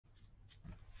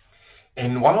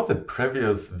In one of the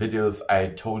previous videos, I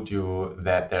told you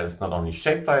that there's not only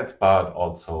shapefiles, but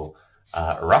also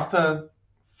raster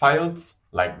files,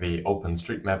 like the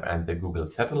OpenStreetMap and the Google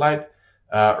Satellite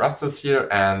rasters here,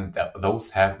 and those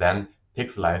have then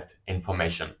pixelized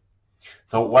information.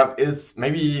 So what is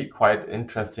maybe quite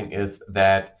interesting is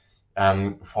that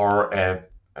for a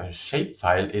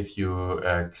shapefile, if you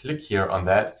click here on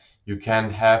that, you can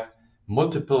have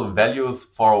multiple values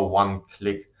for one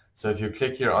click. So if you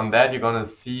click here on that, you're going to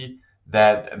see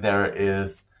that there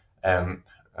is an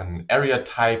area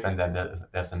type, and then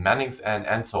there's a Manning's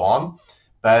and so on.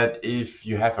 But if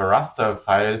you have a raster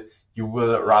file, you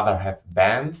will rather have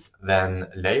bands than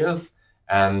layers,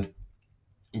 and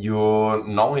you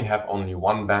normally have only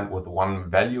one band with one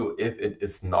value if it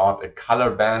is not a color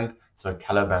band. So a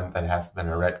color band that has then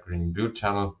a red, green, blue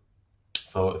channel.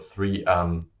 So three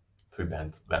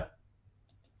bands then.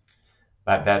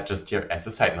 But that just here as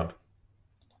a side note.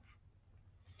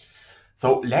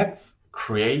 So let's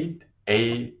create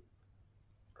a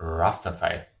raster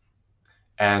file.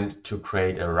 And to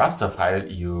create a raster file,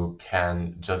 you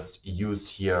can just use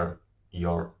here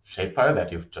your shapefile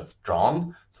that you've just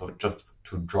drawn. So just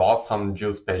to draw some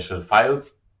geospatial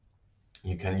files,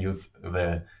 you can use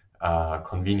the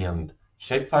convenient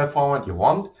shapefile format you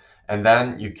want. And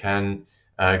then you can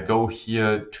go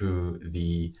here to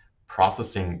the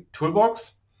processing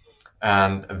toolbox,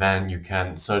 and then you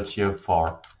can search here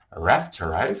for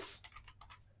Rasterize.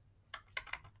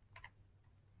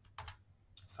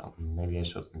 So maybe I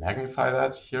should magnify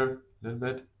that here a little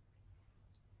bit.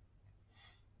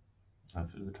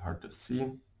 That's a little bit hard to see.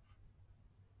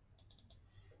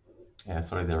 Yeah,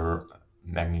 sorry, the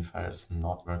magnifier is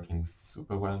not working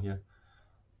super well here.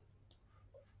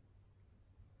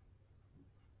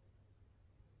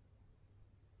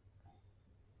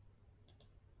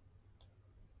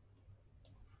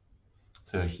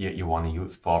 So here you want to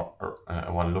use for,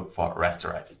 look for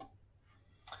Rasterize.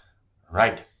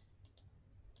 Right.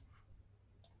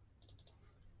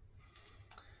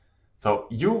 So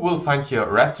you will find here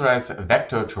Rasterize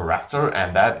vector to raster,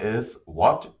 and that is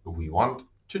what we want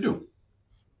to do.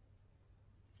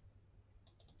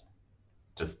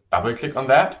 Just double click on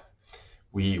that.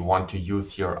 We want to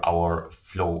use here our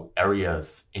flow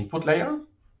areas input layer.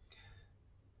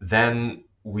 Then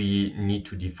we need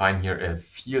to define here a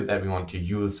field that we want to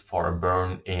use for a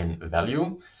burn in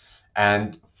value.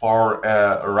 And for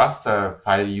a raster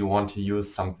file, you want to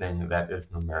use something that is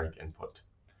numeric input.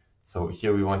 So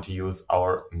here we want to use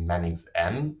our Manning's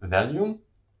n value.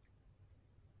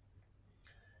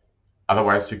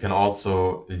 Otherwise, you can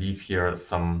also leave here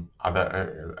some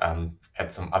other,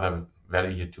 add some other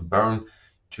value here to burn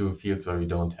to fields where we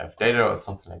don't have data or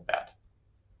something like that.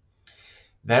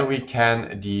 Then we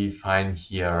can define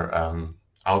here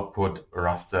output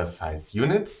raster size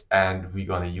units, and we're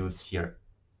going to use here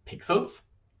pixels.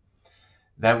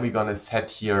 Then we're going to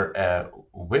set here a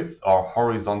width or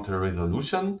horizontal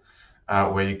resolution,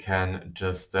 where you can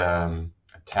just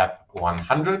tap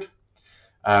 100.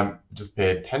 Just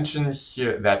pay attention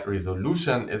here that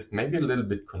resolution is maybe a little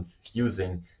bit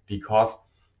confusing, because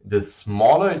the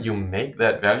smaller you make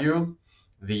that value,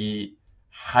 the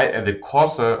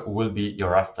coarser will be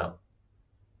your raster.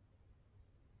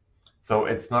 So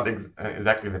it's not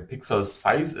exactly the pixel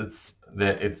size, it's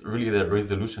really the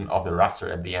resolution of the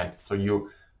raster at the end. So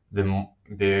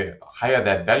the higher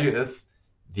that value is,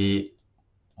 the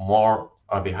more,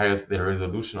 or the higher the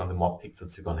resolution, or the more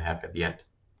pixels you're going to have at the end.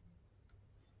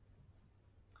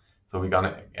 So we're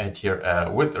going to add here a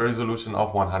width resolution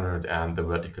of 100, and the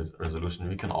vertical resolution,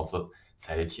 we can also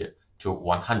set it here to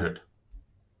 100.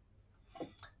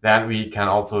 Then we can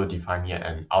also define here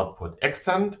an output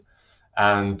extent,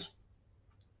 and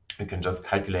we can just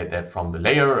calculate that from the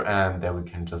layer, and then we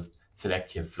can just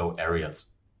select here flow areas,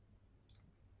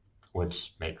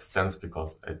 which makes sense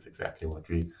because it's exactly what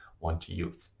we want to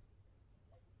use.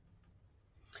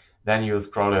 Then you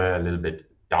scroll a little bit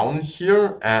down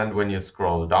here, and when you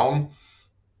scroll down,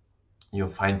 you'll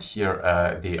find here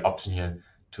the option here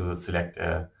to select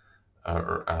a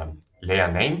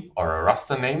layer name or a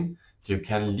raster name. So you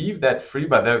can leave that free,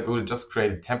 but that will just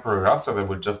create a temporary raster that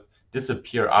will just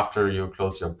disappear after you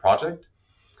close your project.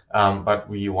 But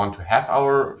we want to have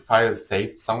our file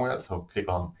saved somewhere, so click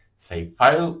on Save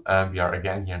File. We are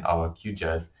again here in our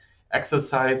QGIS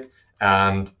exercise,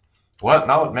 and well,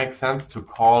 now it makes sense to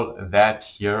call that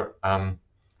here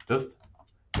just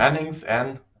Manning's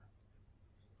n,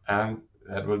 and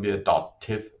that will be a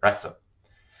 .tiff raster.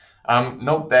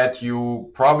 Note that you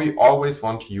probably always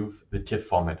want to use the TIFF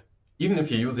format, even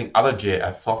if you're using other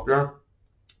GIS software.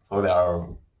 So there are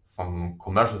some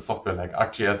commercial software like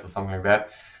ArcGIS or something like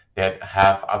that that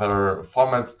have other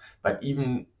formats, but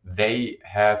even they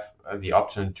have the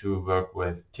option to work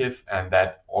with TIFF, and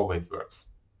that always works.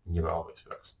 Nearly always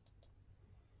works.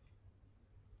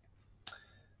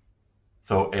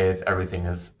 So if everything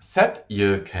is set,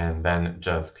 you can then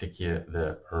just click here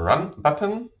the Run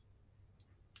button.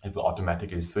 It will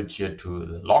automatically switch here to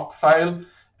the log file,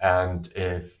 and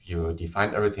if you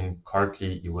defined everything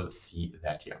correctly, you will see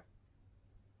that here.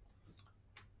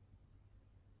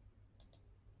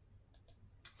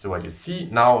 So what you see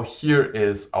now here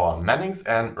is our Mannings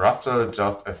and raster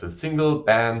just as a single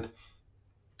band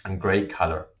and gray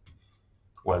color,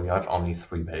 where we have only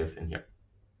 3 values in here.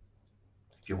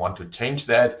 If you want to change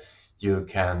that, you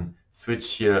can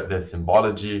switch here the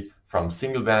symbology from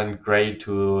single band gray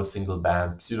to single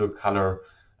band pseudo color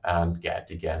and get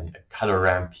again a color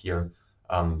ramp here.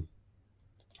 You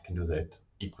can do that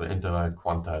equal interval,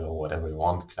 quantile, or whatever you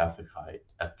want, classify,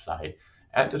 apply,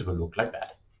 and it will look like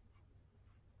that.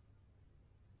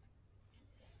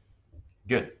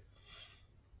 Good.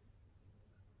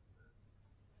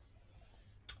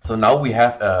 So now we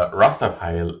have a raster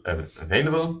file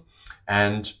available,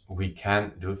 and we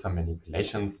can do some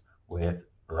manipulations with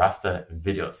raster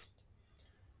videos.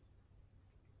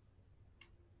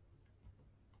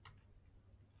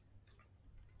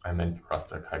 I meant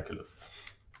raster calculus.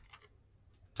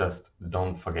 Just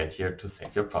don't forget here to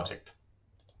save your project.